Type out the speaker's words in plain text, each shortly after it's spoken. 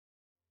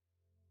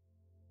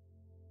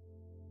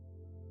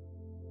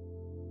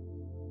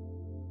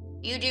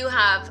You do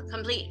have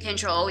complete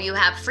control. You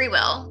have free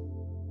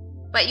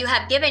will, but you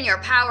have given your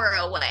power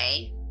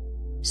away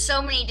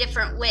so many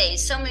different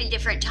ways, so many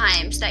different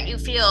times that you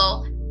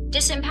feel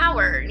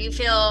disempowered, you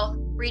feel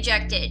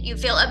rejected, you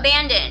feel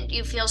abandoned,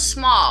 you feel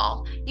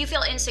small, you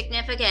feel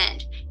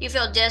insignificant, you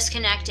feel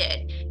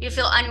disconnected, you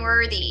feel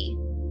unworthy,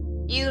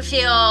 you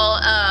feel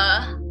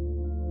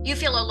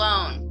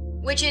alone,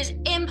 which is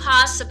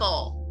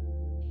impossible.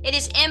 It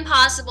is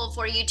impossible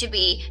for you to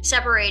be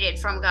separated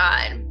from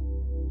God.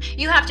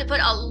 You have to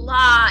put a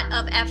lot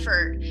of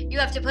effort. You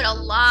have to put a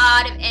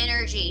lot of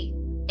energy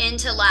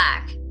into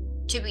lack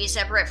to be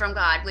separate from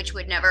God, which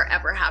would never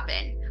ever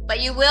happen. But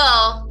you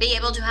will be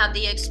able to have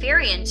the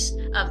experience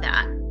of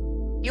that.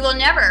 You will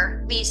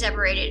never be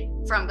separated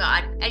from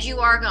God as you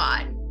are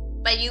God,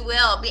 but you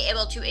will be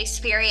able to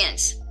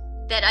experience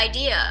that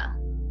idea.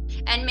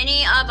 And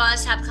many of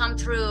us have come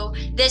through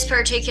this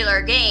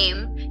particular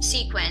game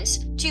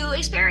sequence to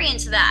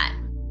experience that.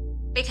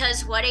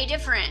 Because what a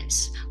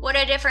difference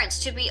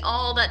to be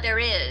all that there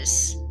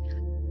is.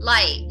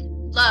 Light,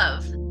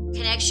 love,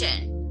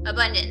 connection,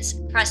 abundance,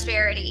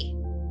 prosperity,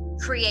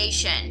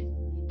 creation,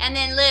 and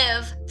then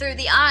live through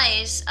the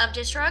eyes of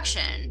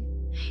destruction.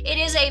 It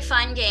is a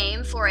fun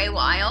game for a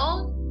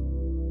while,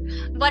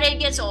 but it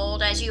gets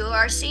old, as you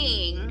are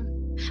seeing.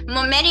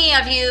 Many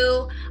of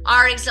you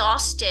are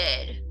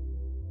exhausted.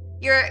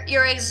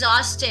 You're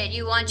exhausted.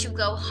 You want to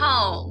go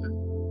home.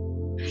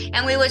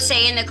 And we would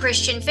say in the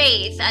Christian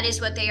faith, that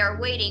is what they are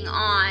waiting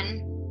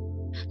on.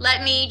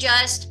 Let me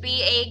just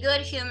be a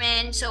good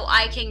human so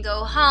I can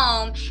go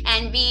home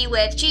and be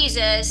with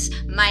Jesus,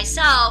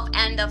 myself,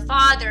 and the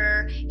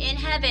Father in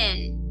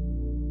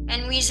heaven.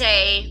 And we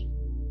say,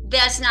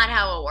 that's not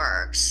how it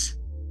works.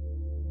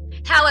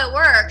 How it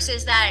works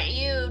is that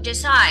you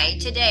decide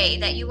today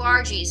that you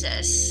are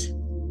Jesus.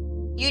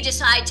 You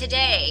decide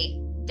today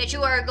that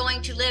you are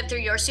going to live through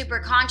your super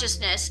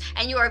consciousness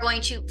and you are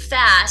going to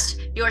fast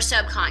your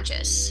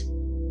subconscious.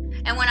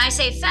 And when I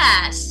say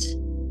fast,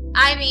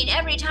 I mean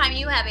every time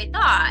you have a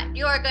thought,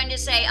 you are going to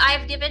say,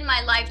 I've given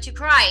my life to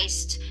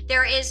Christ.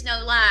 There is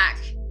no lack.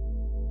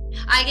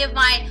 I give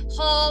my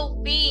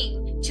whole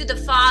being to the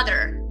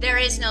Father. There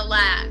is no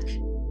lack.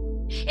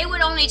 It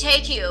would only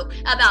take you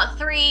about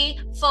 3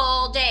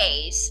 full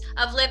days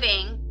of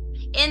living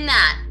in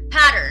that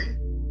pattern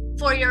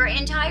for your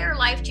entire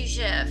life to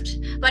shift.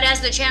 But as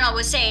the channel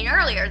was saying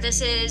earlier,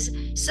 this is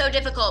so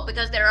difficult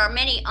because there are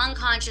many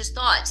unconscious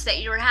thoughts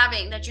that you're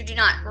having that you do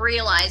not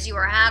realize you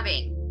are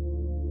having.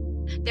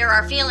 There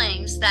are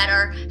feelings that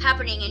are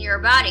happening in your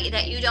body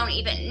that you don't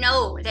even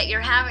know that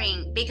you're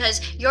having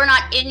because you're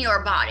not in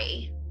your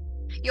body.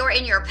 You're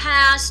in your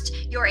past,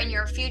 you're in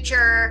your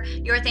future,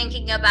 you're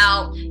thinking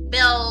about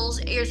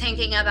bills, you're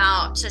thinking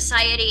about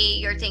society,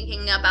 you're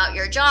thinking about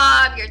your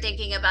job, you're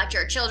thinking about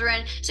your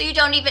children. So you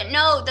don't even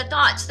know the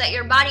thoughts that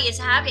your body is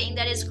having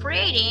that is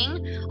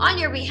creating on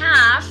your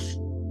behalf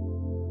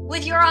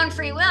with your own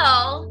free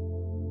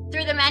will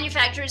through the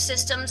manufactured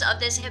systems of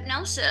this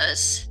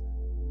hypnosis.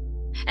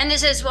 And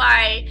this is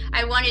why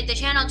I wanted the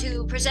channel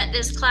to present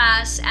this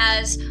class,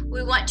 as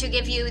we want to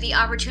give you the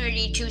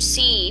opportunity to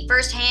see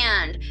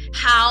firsthand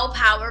how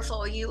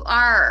powerful you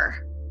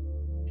are.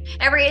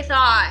 Every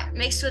thought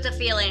mixed with a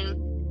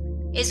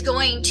feeling is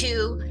going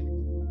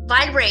to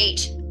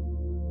vibrate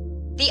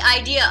the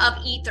idea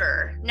of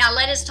ether. Now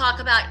let us talk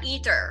about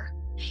ether.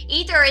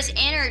 Ether is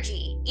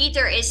energy.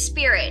 Ether is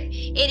spirit.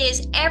 It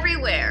is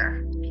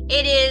everywhere.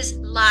 It is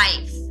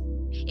life.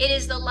 It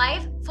is the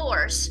life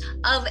force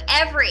of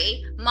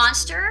every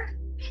monster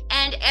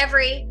and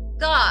every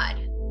god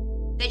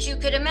that you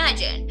could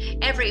imagine.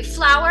 Every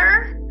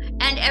flower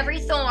and every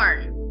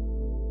thorn.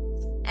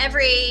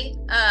 Every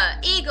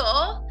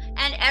eagle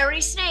and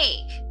every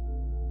snake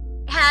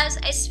has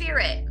a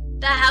spirit.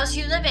 The house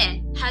you live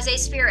in has a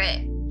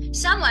spirit.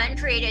 Someone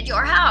created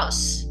your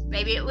house.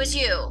 Maybe it was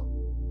you.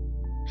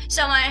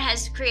 Someone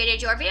has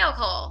created your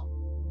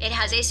vehicle. It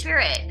has a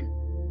spirit.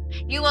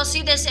 You will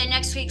see this in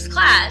next week's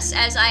class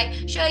as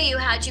I show you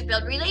how to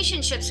build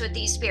relationships with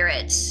these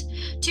spirits,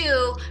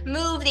 to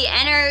move the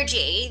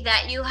energy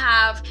that you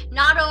have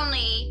not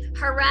only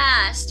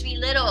harassed,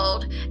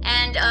 belittled,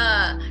 and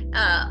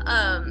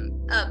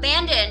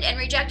abandoned and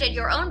rejected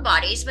your own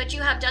bodies, but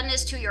you have done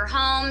this to your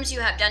homes, you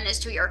have done this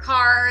to your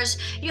cars,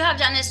 you have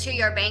done this to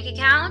your bank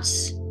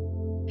accounts.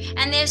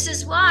 And this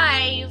is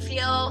why you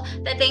feel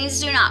that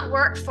things do not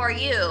work for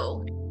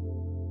you,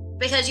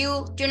 because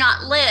you do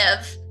not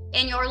live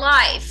in your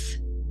life.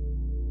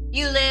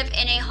 You live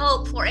in a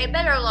hope for a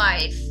better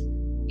life.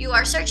 You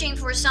are searching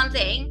for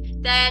something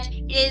that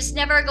is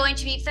never going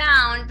to be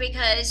found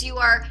because you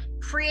are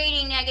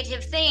creating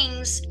negative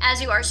things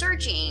as you are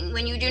searching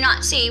when you do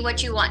not see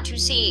what you want to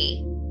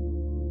see.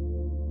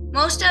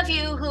 Most of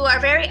you who are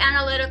very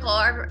analytical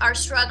are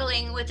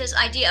struggling with this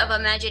idea of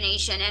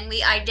imagination, and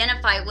we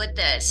identify with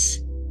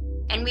this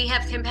and we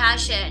have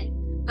compassion.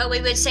 But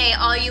we would say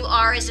all you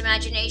are is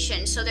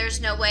imagination, so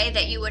there's no way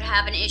that you would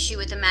have an issue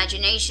with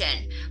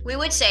imagination. We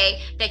would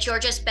say that you're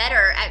just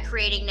better at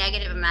creating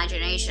negative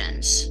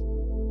imaginations.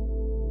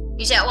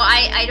 You say, well,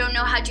 I don't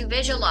know how to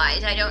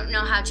visualize. I don't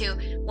know how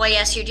to. Well,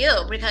 yes, you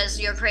do, because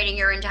you're creating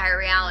your entire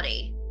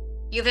reality.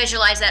 You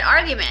visualize that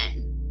argument.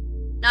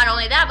 Not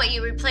only that, but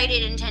you replayed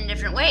it in 10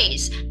 different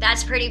ways.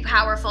 That's pretty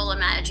powerful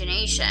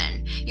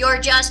imagination. You're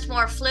just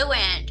more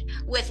fluent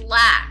with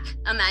lack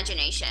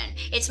imagination.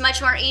 It's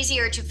much more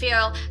easier to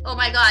feel, oh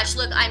my gosh,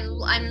 look,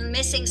 I'm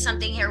missing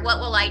something here. What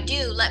will I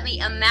do? Let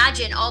me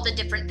imagine all the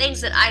different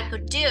things that I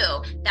could do.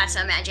 That's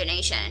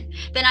imagination.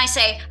 Then I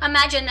say,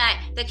 imagine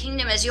that the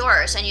kingdom is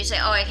yours. And you say,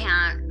 oh, I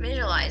can't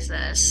visualize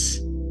this.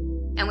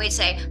 And we'd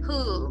say,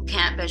 who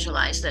can't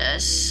visualize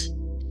this?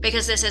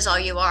 Because this is all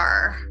you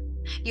are.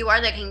 You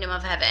are the kingdom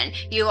of heaven.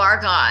 You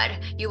are God.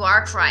 You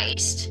are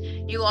Christ.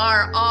 You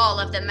are all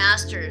of the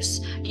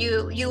masters.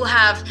 You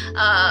have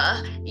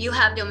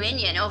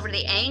dominion over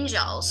the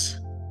angels.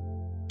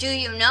 Do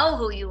you know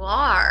who you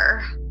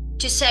are?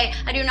 To say,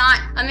 I do not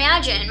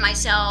imagine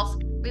myself,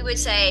 we would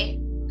say,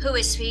 who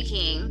is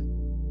speaking?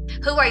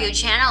 Who are you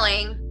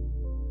channeling?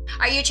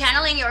 Are you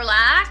channeling your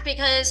lack?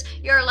 Because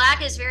your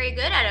lack is very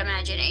good at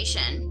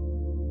imagination.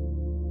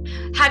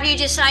 Have you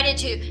decided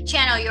to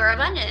channel your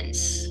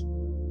abundance?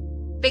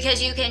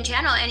 Because you can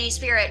channel any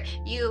spirit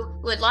you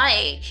would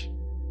like.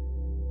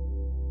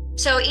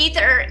 So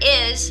ether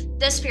is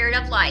the spirit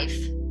of life.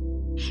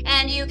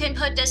 And you can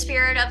put the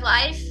spirit of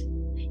life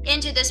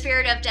into the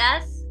spirit of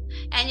death,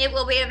 and it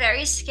will be a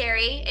very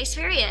scary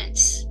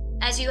experience,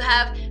 as you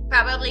have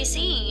probably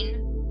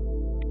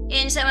seen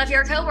in some of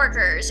your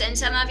coworkers and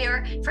some of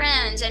your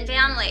friends and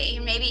family,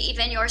 maybe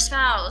even your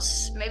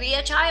spouse, maybe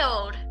a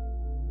child.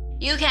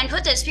 You can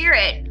put the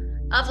spirit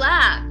of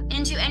lack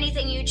into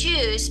anything you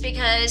choose,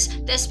 because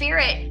the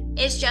spirit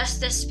is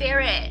just the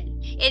spirit.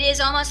 It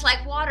is almost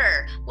like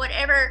water.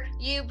 Whatever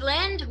you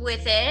blend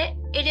with it,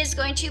 it is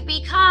going to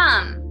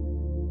become.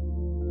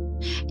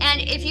 And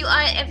if you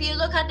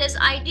look at this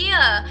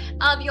idea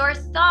of your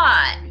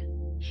thought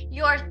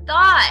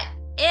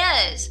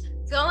is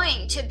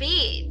going to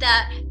be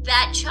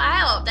that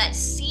child, that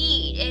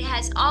seed. It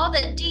has all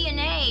the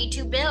DNA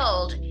to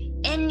build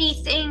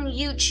anything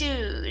you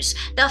choose.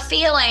 The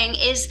feeling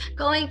is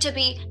going to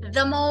be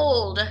the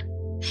mold.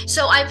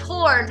 So I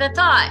pour the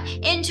thought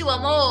into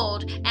a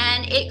mold,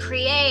 and it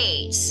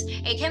creates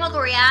a chemical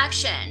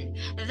reaction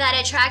that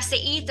attracts the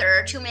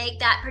ether to make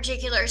that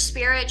particular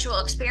spiritual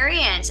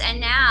experience. And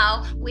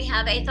now we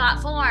have a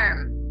thought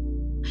form.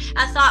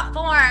 A thought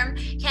form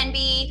can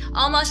be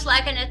almost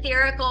like an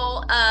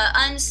etherical,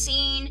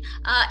 unseen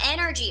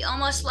energy,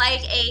 almost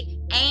like a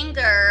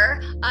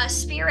anger, a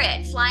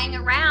spirit flying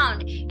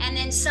around, and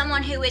then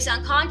someone who is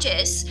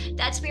unconscious,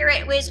 that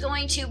spirit is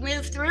going to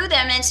move through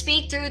them and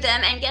speak through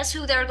them, and guess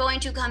who they're going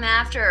to come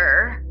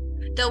after?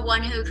 The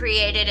one who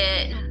created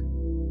it.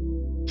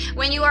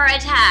 When you are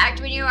attacked,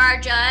 when you are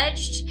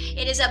judged,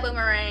 it is a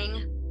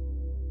boomerang.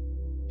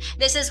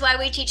 This is why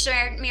we teach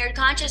mirrored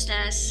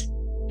consciousness.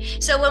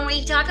 So when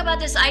we talk about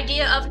this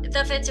idea of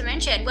the fifth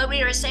dimension, what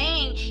we are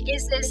saying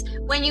is this: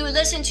 when you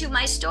listen to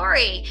my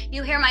story,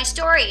 you hear my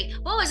story,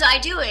 what was I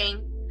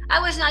doing? I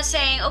was not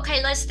saying,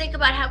 okay, let's think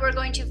about how we're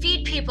going to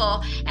feed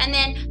people, and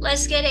then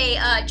let's get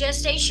a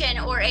gestation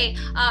or a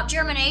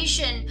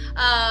germination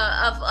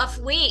of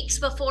weeks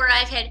before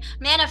I can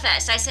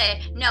manifest. I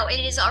say, no,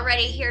 it is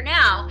already here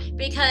now,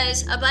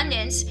 because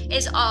abundance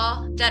is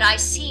all that I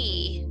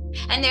see.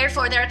 And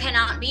therefore, there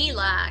cannot be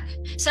lack.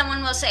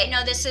 Someone will say,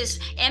 no, this is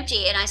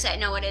empty. And I say,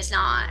 no, it is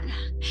not.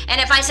 And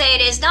if I say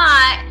it is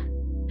not,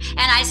 and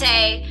I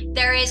say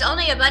there is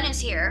only abundance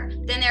here,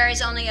 then there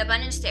is only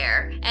abundance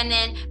there. And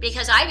then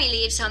because I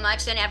believe so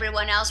much, then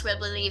everyone else will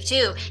believe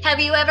too. Have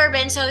you ever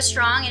been so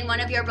strong in one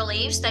of your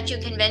beliefs that you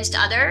convinced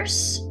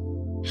others?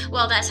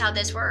 Well, that's how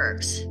this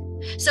works.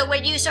 So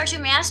when you start to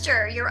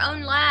master your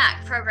own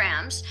lack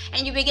programs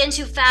and you begin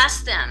to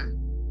fast them,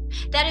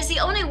 that is the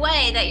only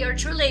way that you're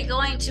truly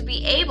going to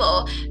be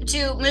able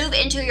to move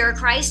into your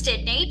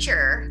Christed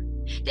nature.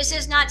 This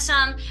is not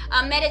some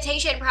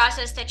meditation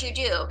process that you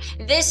do.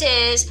 This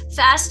is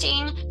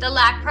fasting the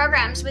lack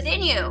programs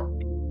within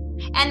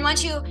you. And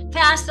once you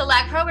fast the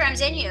lack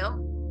programs in you,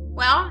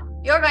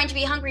 well, you're going to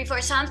be hungry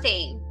for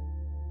something.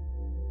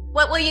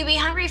 What will you be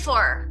hungry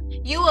for?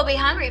 You will be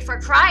hungry for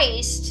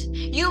Christ.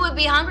 You will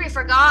be hungry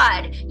for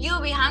God. You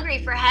will be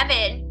hungry for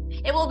heaven.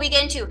 It will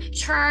begin to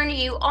turn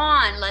you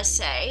on, let's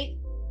say.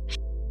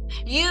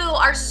 You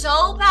are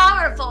so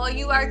powerful,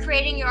 you are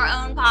creating your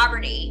own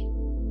poverty.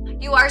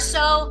 You are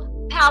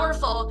so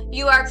powerful,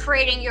 you are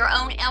creating your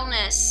own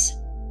illness.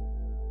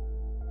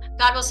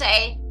 God will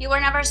say, you were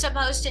never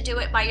supposed to do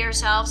it by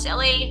yourself,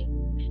 silly.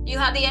 You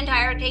have the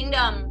entire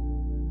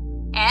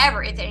kingdom.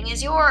 Everything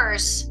is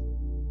yours.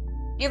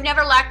 You've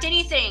never lacked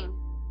anything.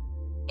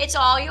 It's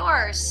all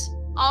yours,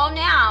 all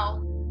now.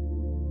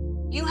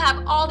 You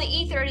have all the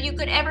ether you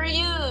could ever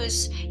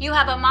use. You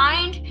have a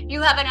mind,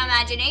 you have an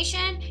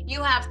imagination,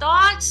 you have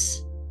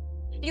thoughts,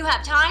 you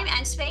have time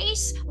and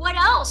space. What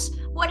else?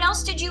 What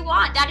else did you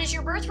want? That is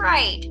your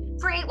birthright.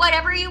 Create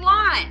whatever you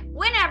want,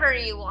 whenever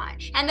you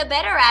want. And the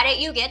better at it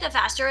you get, the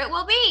faster it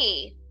will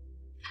be.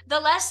 The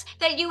less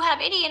that you have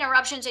any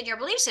interruptions in your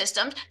belief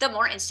systems, the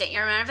more instant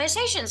your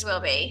manifestations will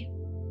be.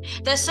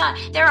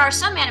 There are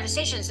some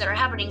manifestations that are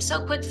happening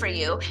so quick for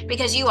you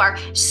because you are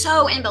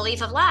so in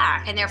belief of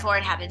lack, and therefore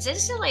it happens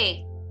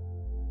instantly.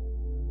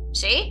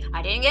 See,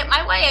 I didn't get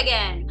my way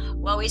again.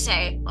 Well, we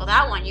say, well,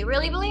 that one you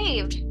really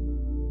believed.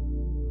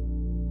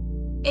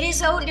 It is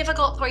so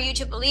difficult for you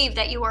to believe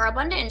that you are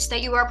abundance,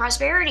 that you are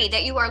prosperity,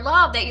 that you are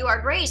love, that you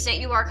are grace, that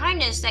you are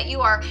kindness, that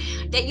you are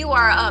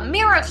a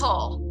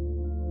miracle,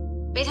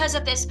 because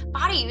of this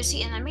body you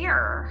see in the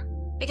mirror,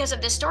 because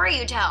of the story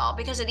you tell,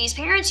 because of these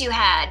parents you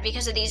had,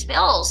 because of these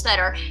bills that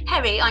are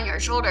heavy on your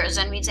shoulders.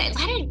 And we'd say,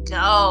 let it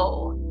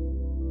go.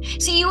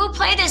 See, you will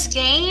play this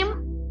game.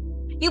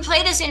 You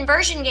play this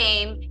inversion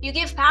game. You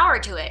give power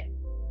to it.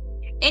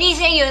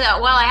 Anything you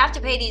thought, well, I have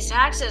to pay these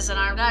taxes and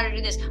I've got to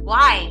do this.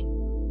 Why?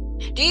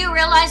 Do you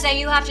realize that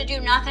you have to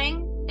do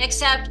nothing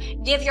except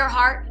give your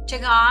heart to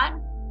God?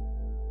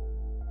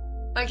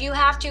 But you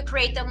have to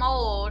create the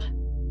mold,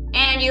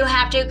 and you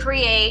have to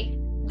create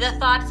the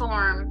thought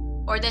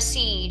form or the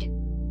seed.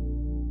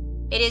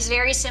 It is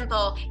very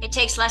simple. It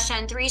takes less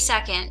than 3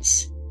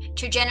 seconds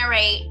to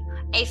generate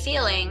a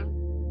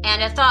feeling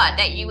and a thought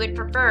that you would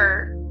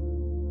prefer.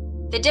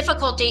 The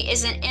difficulty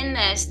isn't in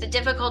this. The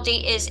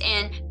difficulty is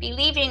in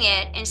believing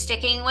it and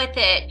sticking with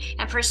it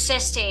and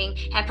persisting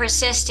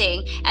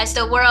as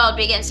the world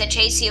begins to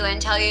chase you and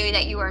tell you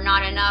that you are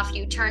not enough.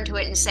 You turn to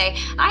it and say,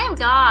 I am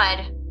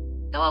God.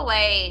 Go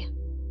away.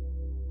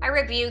 I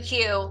rebuke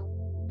you.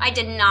 I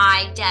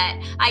deny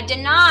debt. I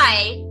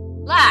deny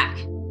lack.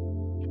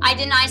 I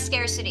deny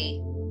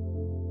scarcity.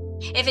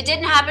 If it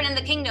didn't happen in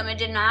the kingdom, it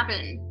didn't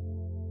happen.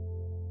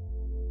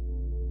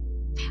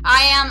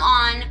 I am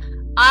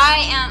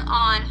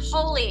on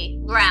holy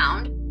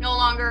ground, no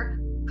longer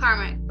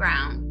karmic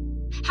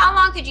ground. How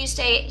long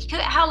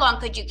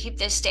could you keep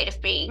this state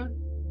of being?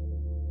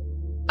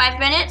 5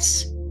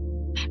 minutes?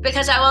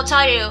 Because I will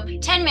tell you,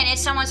 10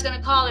 minutes, someone's going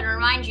to call and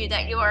remind you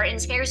that you are in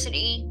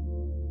scarcity.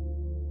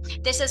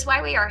 This is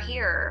why we are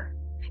here,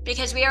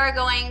 because we are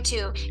going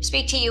to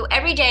speak to you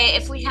every day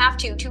if we have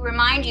to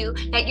remind you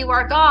that you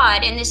are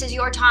God and this is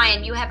your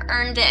time. You have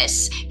earned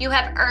this. You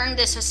have earned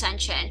this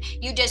ascension.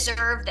 You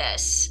deserve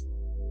this.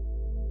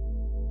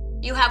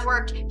 You have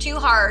worked too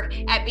hard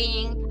at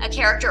being a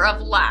character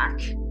of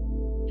lack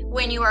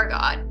when you are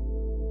God.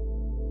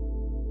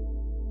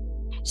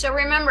 So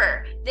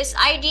remember, this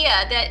idea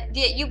that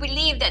you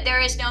believe that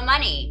there is no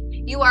money,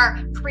 you are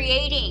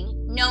creating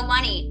no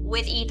money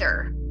with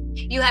ether.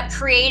 You have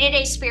created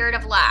a spirit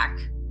of lack.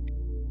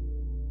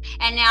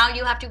 And now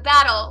you have to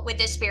battle with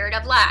this spirit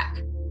of lack.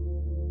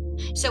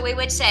 So we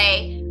would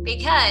say,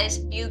 because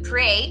you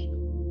create,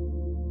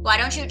 why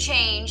don't you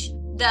change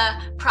the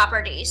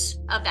properties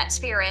of that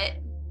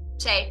spirit?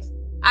 Say,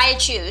 I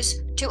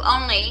choose to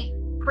only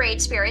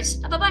create spirits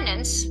of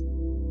abundance.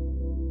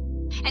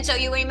 And so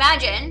you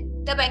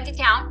imagine the bank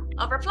account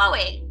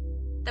overflowing,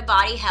 the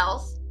body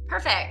health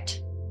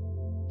perfect.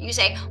 You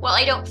say, well,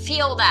 I don't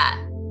feel that.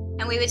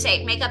 And we would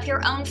say, make up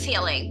your own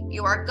feeling.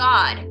 You are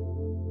God.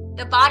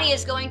 The body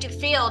is going to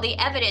feel the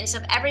evidence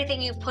of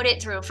everything you've put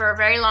it through for a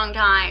very long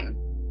time.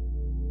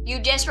 You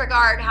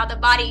disregard how the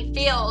body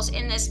feels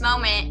in this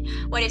moment,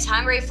 what it's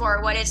hungry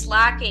for, what it's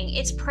lacking.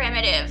 It's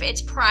primitive,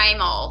 it's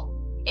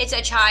primal, it's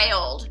a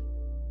child.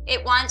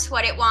 It wants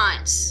what it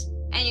wants.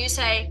 And you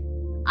say,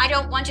 I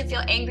don't want to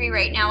feel angry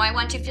right now. I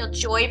want to feel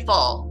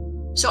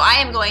joyful. So I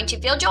am going to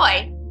feel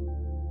joy.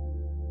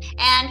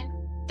 And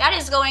that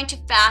is going to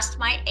fast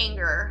my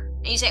anger.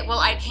 And you say, well,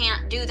 I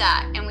can't do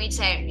that. And we'd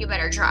say, you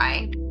better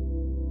try.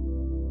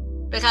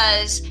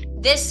 Because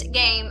this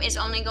game is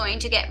only going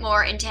to get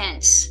more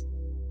intense.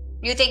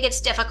 You think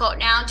it's difficult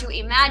now to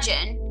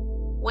imagine?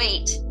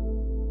 Wait.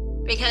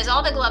 Because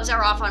all the gloves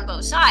are off on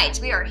both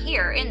sides. We are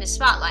here in the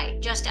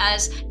spotlight, just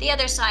as the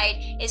other side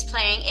is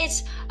playing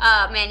its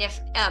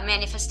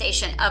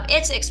manifestation of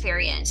its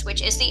experience,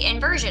 which is the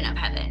inversion of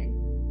heaven.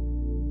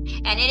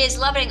 And it is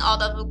loving all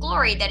the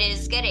glory that it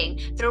is getting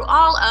through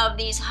all of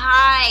these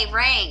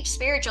high-ranked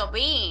spiritual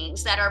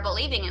beings that are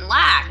believing in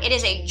lack. It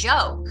is a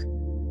joke.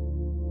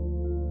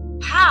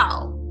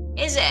 How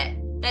is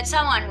it that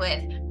someone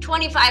with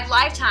 25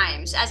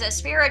 lifetimes as a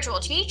spiritual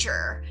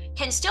teacher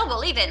can still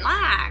believe in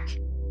lack?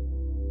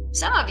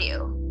 Some of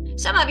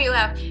you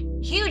have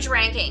huge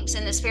rankings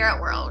in the spirit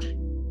world.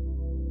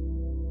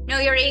 No,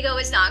 your ego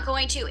is not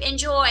going to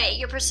enjoy,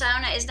 your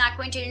persona is not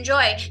going to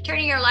enjoy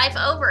turning your life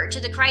over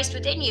to the Christ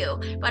within you.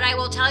 But I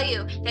will tell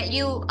you that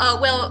you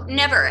will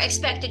never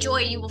expect the joy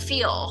you will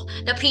feel,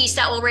 the peace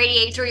that will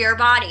radiate through your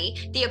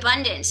body, the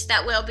abundance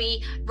that will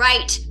be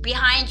right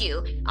behind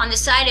you, on the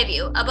side of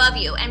you, above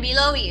you, and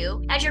below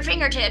you, at your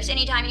fingertips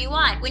anytime you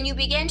want. When you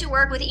begin to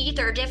work with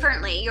ether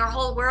differently, your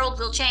whole world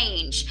will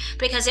change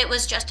because it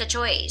was just a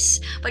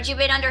choice. But you've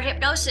been under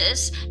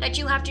hypnosis that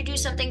you have to do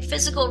something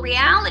physical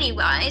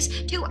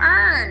reality-wise to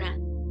earn.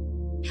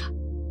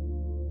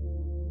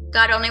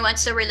 God only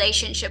wants the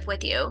relationship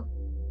with you.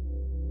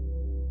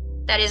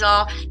 That is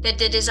all that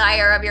the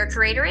desire of your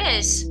Creator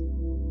is.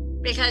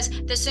 Because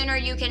the sooner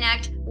you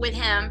connect with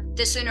Him,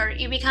 the sooner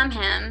you become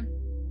Him.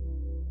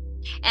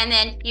 And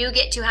then you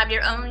get to have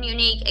your own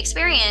unique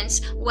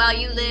experience while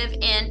you live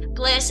in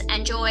bliss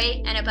and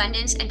joy and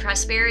abundance and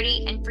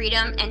prosperity and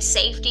freedom and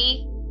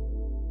safety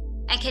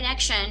and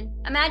connection.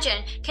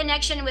 Imagine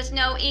connection with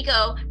no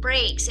ego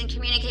breaks in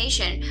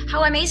communication.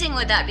 How amazing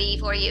would that be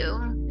for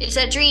you? It's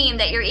a dream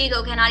that your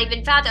ego cannot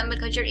even fathom,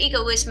 because your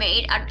ego was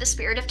made out of the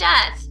spirit of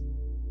death.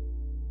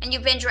 And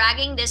you've been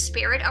dragging this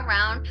spirit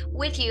around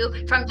with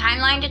you from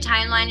timeline to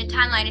timeline to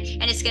timeline,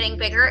 and it's getting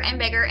bigger and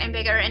bigger and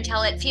bigger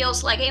until it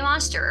feels like a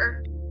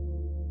monster.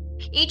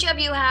 Each of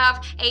you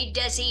have a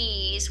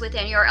disease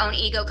within your own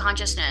ego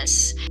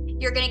consciousness.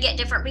 You're going to get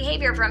different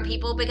behavior from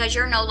people because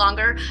you're no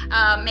longer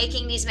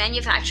making these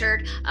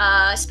manufactured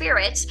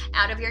spirits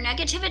out of your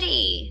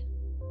negativity.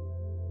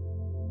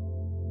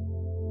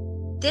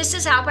 This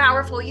is how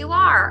powerful you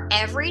are.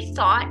 Every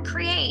thought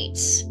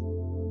creates.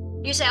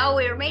 You say, oh,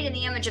 we were made in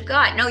the image of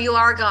God. No, you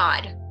are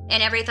God,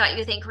 and every thought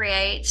you think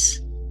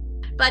creates.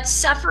 But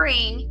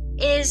suffering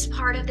is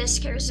part of this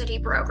scarcity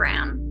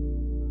program.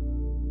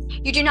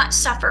 You do not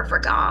suffer for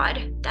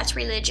God. That's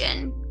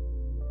religion.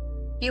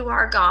 You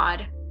are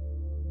God.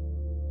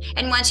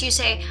 And once you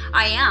say,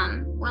 I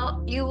am,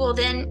 well, you will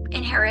then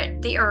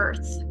inherit the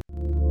earth.